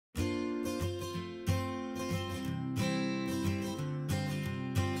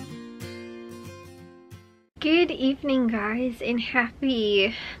Good evening, guys, and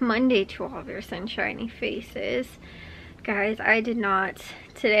happy Monday to all of your sunshiny faces. Guys, I did not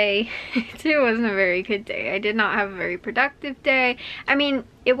today. Today wasn't a very good day. I did not have a very productive day. I mean,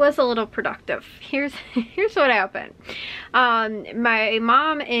 it was a little productive. Here's what happened. My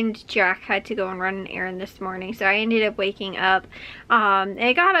mom and Jack had to go and run an errand this morning, so I ended up waking up. And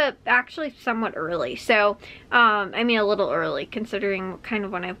I got up actually somewhat early. So, I mean, a little early considering kind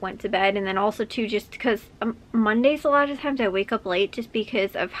of when I went to bed, and then also too just because Mondays a lot of times I wake up late just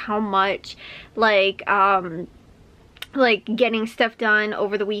because of how much like getting stuff done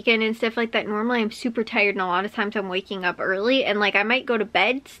over the weekend and stuff like that. Normally I'm super tired, and a lot of times I'm waking up early, and like I might go to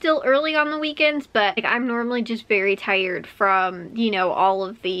bed still early on the weekends, but like I'm normally just very tired from, you know, all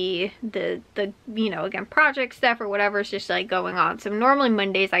of the you know, again, project stuff or whatever is just like going on. So normally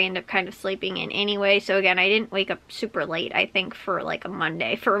Mondays I end up kind of sleeping in anyway. So again, I didn't wake up super late, I think, for like a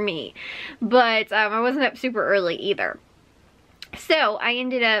Monday for me, but I wasn't up super early either. So I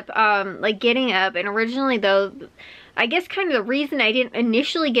ended up like getting up, and originally though, I guess kind of the reason I didn't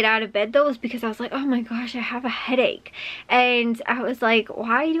initially get out of bed though was because I was like, oh my gosh, I have a headache. And I was like,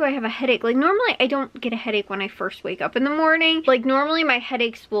 why do I have a headache? Like normally I don't get a headache when I first wake up in the morning. Like normally my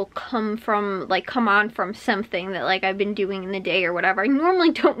headaches will come on from something that like I've been doing in the day or whatever. I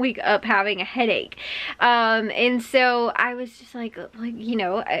normally don't wake up having a headache. And so I was just like, you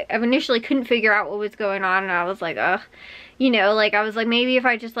know, I initially couldn't figure out what was going on, and I was like, ugh. You know, like I was like, maybe if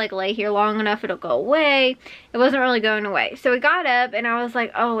I just like lay here long enough, it'll go away. It wasn't really going away. So I got up and I was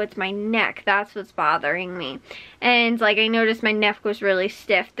like, oh, it's my neck. That's what's bothering me. And like I noticed my neck was really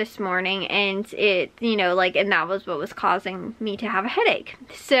stiff this morning, and it, you know, like, and that was what was causing me to have a headache.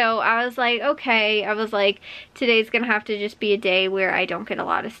 So I was like, okay, I was like, today's gonna have to just be a day where I don't get a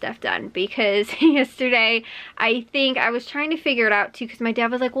lot of stuff done, because yesterday I think I was trying to figure it out too, because my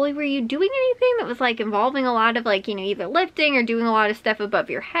dad was like, well, were you doing anything that was like involving a lot of like, you know, either lifting or doing a lot of stuff above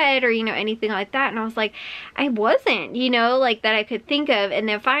your head or, you know, anything like that? And I was like, I wasn't, you know, like that I could think of. And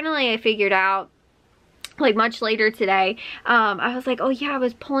then finally I figured out, like much later today, I was like, oh yeah, I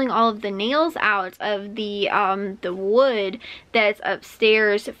was pulling all of the nails out of the wood that's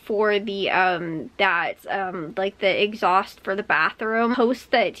upstairs for the like the exhaust for the bathroom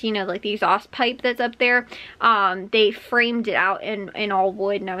post, that, you know, like the exhaust pipe that's up there. They framed it out in all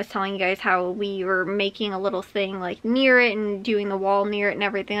wood, and I was telling you guys how we were making a little thing like near it and doing the wall near it and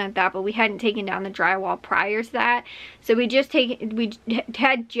everything like that, but we hadn't taken down the drywall prior to that. So we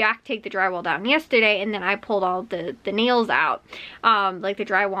had Jack take the drywall down yesterday, and then I pulled all the nails out, like the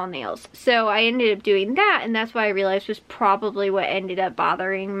drywall nails. So I ended up doing that, and that's what I realized was probably what ended up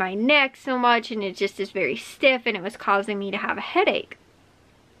bothering my neck so much, and it just is very stiff, and it was causing me to have a headache.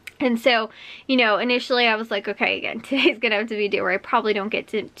 And so, you know, initially I was like, okay, again, today's gonna have to be a day where I probably don't get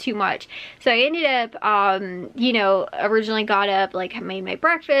to too much. So I ended up, you know, originally got up, like made my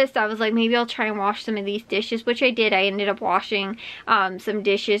breakfast. I was like, maybe I'll try and wash some of these dishes, which I did. I ended up washing some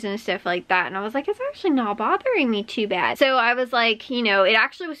dishes and stuff like that. And I was like, it's actually not bothering me too bad. So I was like, you know, it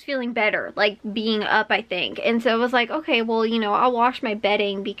actually was feeling better, like being up, I think. And so I was like, okay, well, you know, I'll wash my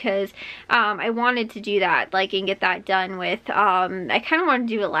bedding, because I wanted to do that, like, and get that done with. I kind of wanted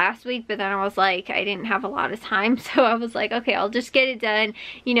to do it last week, but then I was like, I didn't have a lot of time, so I was like, okay, I'll just get it done,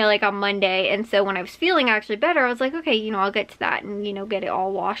 you know, like on Monday. And so when I was feeling actually better, I was like, okay, you know, I'll get to that and, you know, get it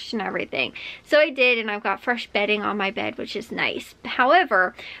all washed and everything. So I did, and I've got fresh bedding on my bed, which is nice.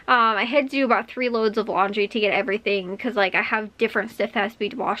 However, I had to do about 3 loads of laundry to get everything, because like I have different stuff that has to be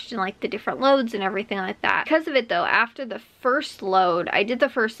washed in like the different loads and everything like that. Because of it though, after the first load, I did the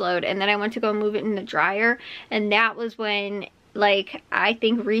first load, and then I went to go move it in the dryer, and that was when, like, I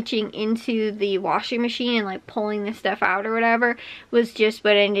think reaching into the washing machine and like pulling the stuff out or whatever was just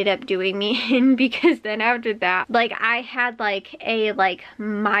what ended up doing me in, because then after that, like, I had like a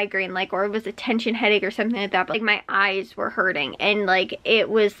migraine, like, or it was a tension headache or something like that, but like my eyes were hurting, and like it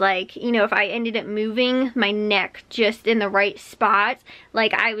was like, you know, if I ended up moving my neck just in the right spot,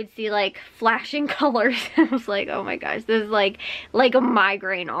 like I would see like flashing colors. I was like, oh my gosh, this is like a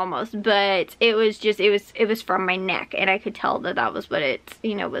migraine almost. But it was just, it was from my neck, and I could tell that was what it,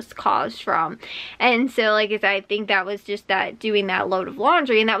 you know, was caused from. And so like I said, I think that was just that, doing that load of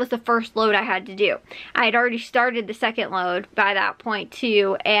laundry, and that was the first load I had to do. I had already started the second load by that point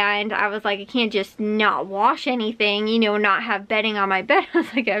too, and I was like, I can't just not wash anything, you know, not have bedding on my bed. I was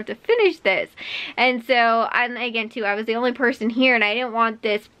like, I have to finish this. And so, and again too, I was the only person here, and I didn't want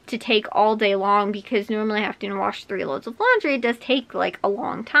this to take all day long, because normally I have to wash 3 loads of laundry. It does take like a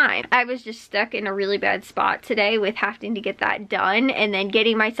long time. I was just stuck in a really bad spot today with having to get that done, and then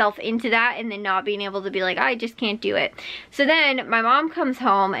getting myself into that, and then not being able to be like, I just can't do it. So then my mom comes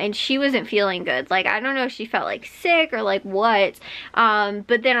home and she wasn't feeling good. Like, I don't know if she felt like sick or like what,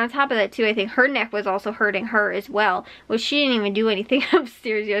 but then on top of that too, I think her neck was also hurting her as well, which she didn't even do anything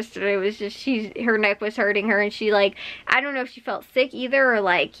upstairs yesterday. It was just her neck was hurting her, and she, like, I don't know if she felt sick either, or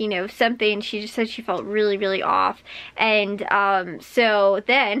like, you know, something. She just said she felt really, really off. And so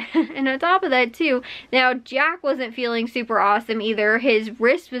then and on top of that too, now Jack wasn't feeling super awesome either. His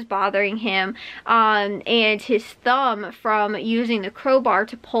wrist was bothering him, and his thumb from using the crowbar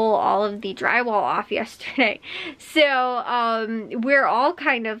to pull all of the drywall off yesterday. So we're all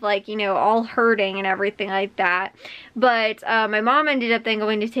kind of like, you know, all hurting and everything like that. But my mom ended up then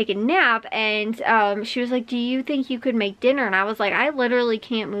going to take a nap, and she was like, do you think you could make dinner? And I was like, I literally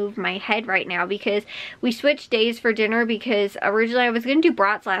can't move my head right now, because we switched days for dinner, because originally I was going to do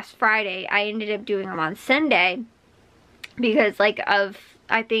brats last Friday. I ended up doing them on Sunday because like of,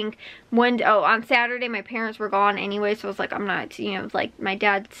 I think on Saturday my parents were gone anyway, so I was like, I'm not, you know, like my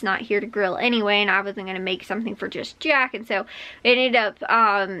dad's not here to grill anyway, and I wasn't gonna make something for just Jack, and so it ended up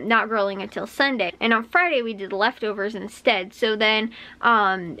not grilling until Sunday. And on Friday we did leftovers instead. So then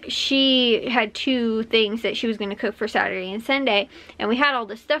she had 2 things that she was gonna cook for Saturday and Sunday, and we had all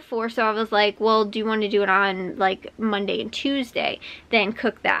this stuff for, so I was like, well, do you want to do it on like Monday and Tuesday, then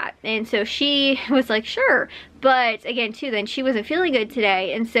cook that? And so she was like, sure. But again too, then she wasn't feeling good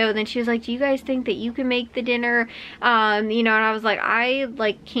today, and so then she was like, do you guys think that you can make the dinner? You know, and I was like, I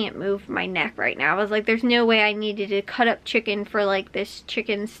like can't move my neck right now. I was like, there's no way. I needed to cut up chicken for like this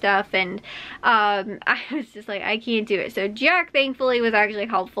chicken stuff, and I was just like, I can't do it. So Jack thankfully was actually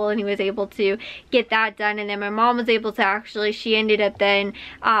helpful, and he was able to get that done. And then my mom was able to actually, she ended up then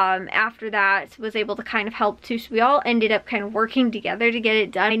after that was able to kind of help too. So we all ended up kind of working together to get it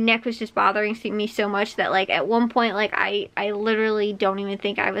done. My neck was just bothering me so much that like at one point, like I literally don't even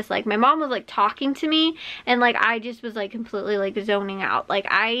think I was like, my mom was like talking to me, and like I just was like completely like zoning out. Like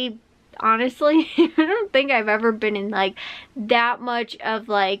I honestly I don't think I've ever been in like that much of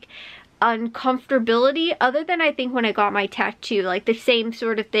like uncomfortability, other than I think when I got my tattoo, like the same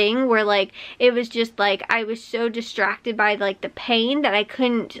sort of thing where like it was just like I was so distracted by like the pain that I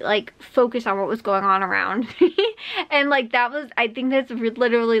couldn't like focus on what was going on around me. And like that was, I think that's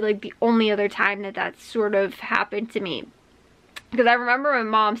literally like the only other time that sort of happened to me. Because I remember my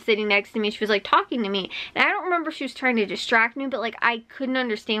mom sitting next to me, she was like talking to me, and I don't remember if she was trying to distract me, but like I couldn't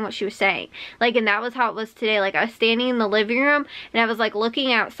understand what she was saying. Like, and that was how it was today. Like I was standing in the living room and I was like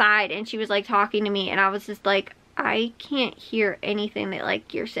looking outside, and she was like talking to me, and I was just like, I can't hear anything that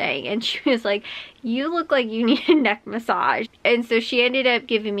like you're saying. And she was like, you look like you need a neck massage. And so she ended up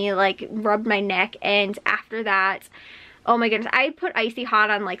giving me like, rubbed my neck, and after that, oh my goodness, I put icy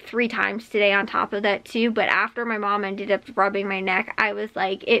hot on like 3 times today on top of that too. But after my mom ended up rubbing my neck, I was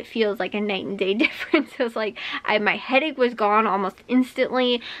like, it feels like a night and day difference. It was like, my headache was gone almost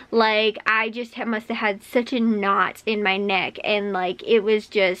instantly. Like I just must have had such a knot in my neck, and like it was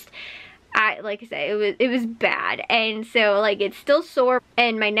just, like I said, it was bad. And so like it's still sore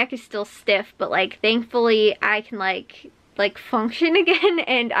and my neck is still stiff, but like thankfully I can like function again,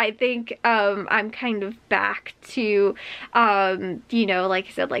 and I think I'm kind of back to you know, like I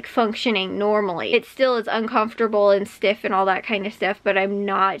said, like functioning normally. It still is uncomfortable and stiff and all that kind of stuff, but I'm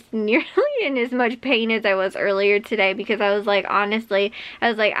not nearly in as much pain as I was earlier today, because I was like, honestly, I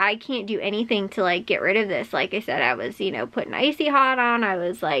was like, I can't do anything to like get rid of this. Like I said, I was, you know, putting icy hot on. I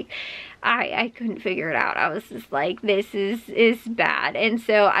was like, I couldn't figure it out. I was just like, this is bad. And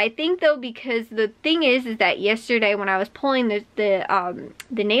so I think though, because the thing is that yesterday when I was pulling the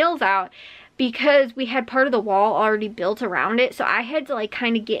nails out, because we had part of the wall already built around it, so I had to like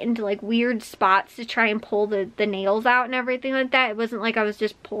kind of get into like weird spots to try and pull the nails out and everything like that. It wasn't like I was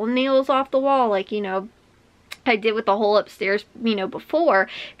just pulling nails off the wall like, you know, I did with the whole upstairs, you know, before,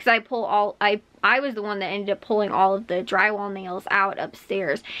 because I was the one that ended up pulling all of the drywall nails out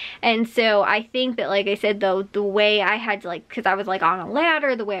upstairs. And so I think that, like I said, though, the way I had to like, because I was like on a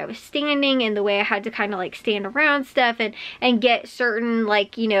ladder, the way I was standing, and the way I had to kind of like stand around stuff and get certain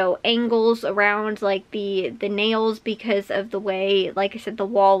like, you know, angles around like the nails, because of the way, like I said, the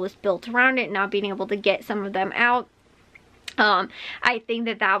wall was built around it, not being able to get some of them out. I think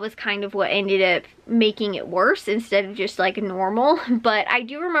that was kind of what ended up making it worse instead of just like normal. But I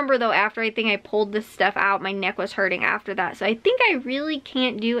do remember though, after I think I pulled this stuff out, my neck was hurting after that. So I think I really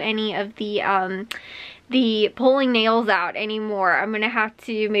can't do any of the the pulling nails out anymore. I'm gonna have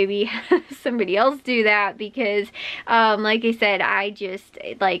to maybe have somebody else do that because like I said, I just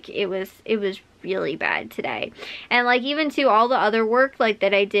like it was really bad today. And like even to all the other work like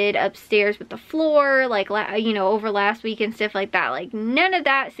that I did upstairs with the floor, like you know, over last week and stuff like that, like none of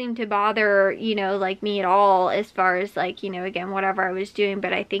that seemed to bother, you know, like me at all as far as like, you know, again, whatever I was doing.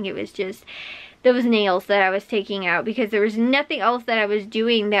 But I think it was just those nails that I was taking out, because there was nothing else that I was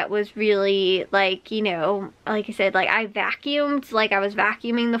doing that was really like, you know, like I said, like I vacuumed, like I was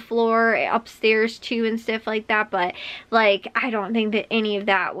vacuuming the floor upstairs too and stuff like that, but like I don't think that any of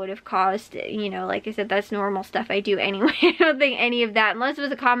that would have caused, you know, like I said, that's normal stuff I do anyway. I don't think any of that, unless it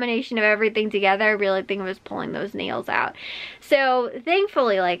was a combination of everything together, I really think it was pulling those nails out. So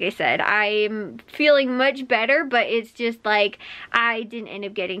thankfully, like I said, I'm feeling much better, but it's just like I didn't end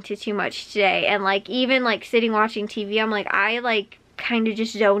up getting to too much today. And like even like sitting watching TV, I'm like, I like kind of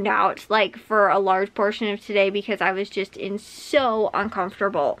just zoned out like for a large portion of today because I was just in so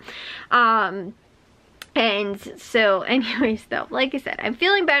uncomfortable. And so anyways though, like I said, I'm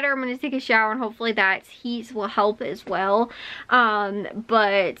feeling better. I'm gonna take a shower and hopefully that heat will help as well.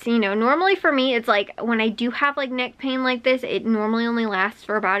 But you know, normally for me it's like when I do have like neck pain like this, it normally only lasts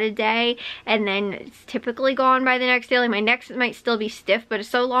for about a day and then it's typically gone by the next day. Like my neck might still be stiff, but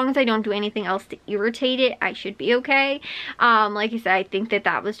so long as I don't do anything else to irritate it, I should be okay. Like I said, I think that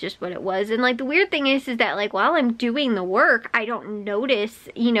that was just what it was. And like the weird thing is that like while I'm doing the work, I don't notice,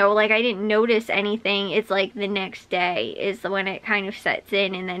 you know, like I didn't notice anything. It's like the next day is when it kind of sets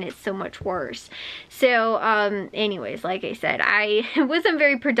in and then it's so much worse. So anyways, like I said, I wasn't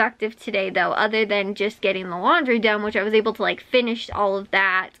very productive today though, other than just getting the laundry done, which I was able to like finish all of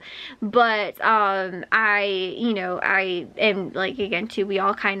that. But you know, I am like, again too, we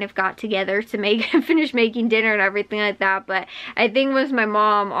all kind of got together to make finish making dinner and everything like that. But I think once my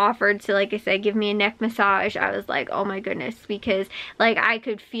mom offered to, like I said, give me a neck massage, I was like, oh my goodness, because like I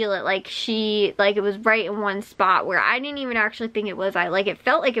could feel it, like she, like it was right in one spot where I didn't even actually think it was. It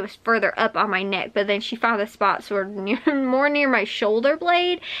felt like it was further up on my neck, but then she found a spot sort of near, more near my shoulder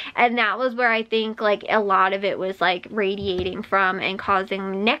blade, and that was where I think like a lot of it was like radiating from and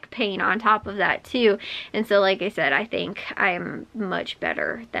causing neck pain on top of that too. And so like I said, I think I'm much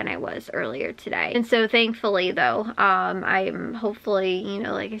better than I was earlier today. And so thankfully though, I'm hopefully, you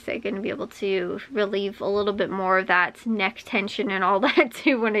know, like I said, going to be able to relieve a little bit more of that neck tension and all that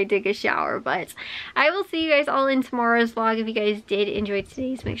too when I take a shower. But I will see you guys all in tomorrow's vlog. If you guys did enjoy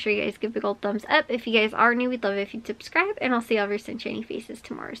today's, make sure you guys give a big old thumbs up. If you guys are new, we'd love it if you'd subscribe, and I'll see all of your sunshiny faces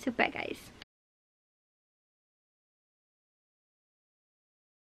tomorrow. So bye guys.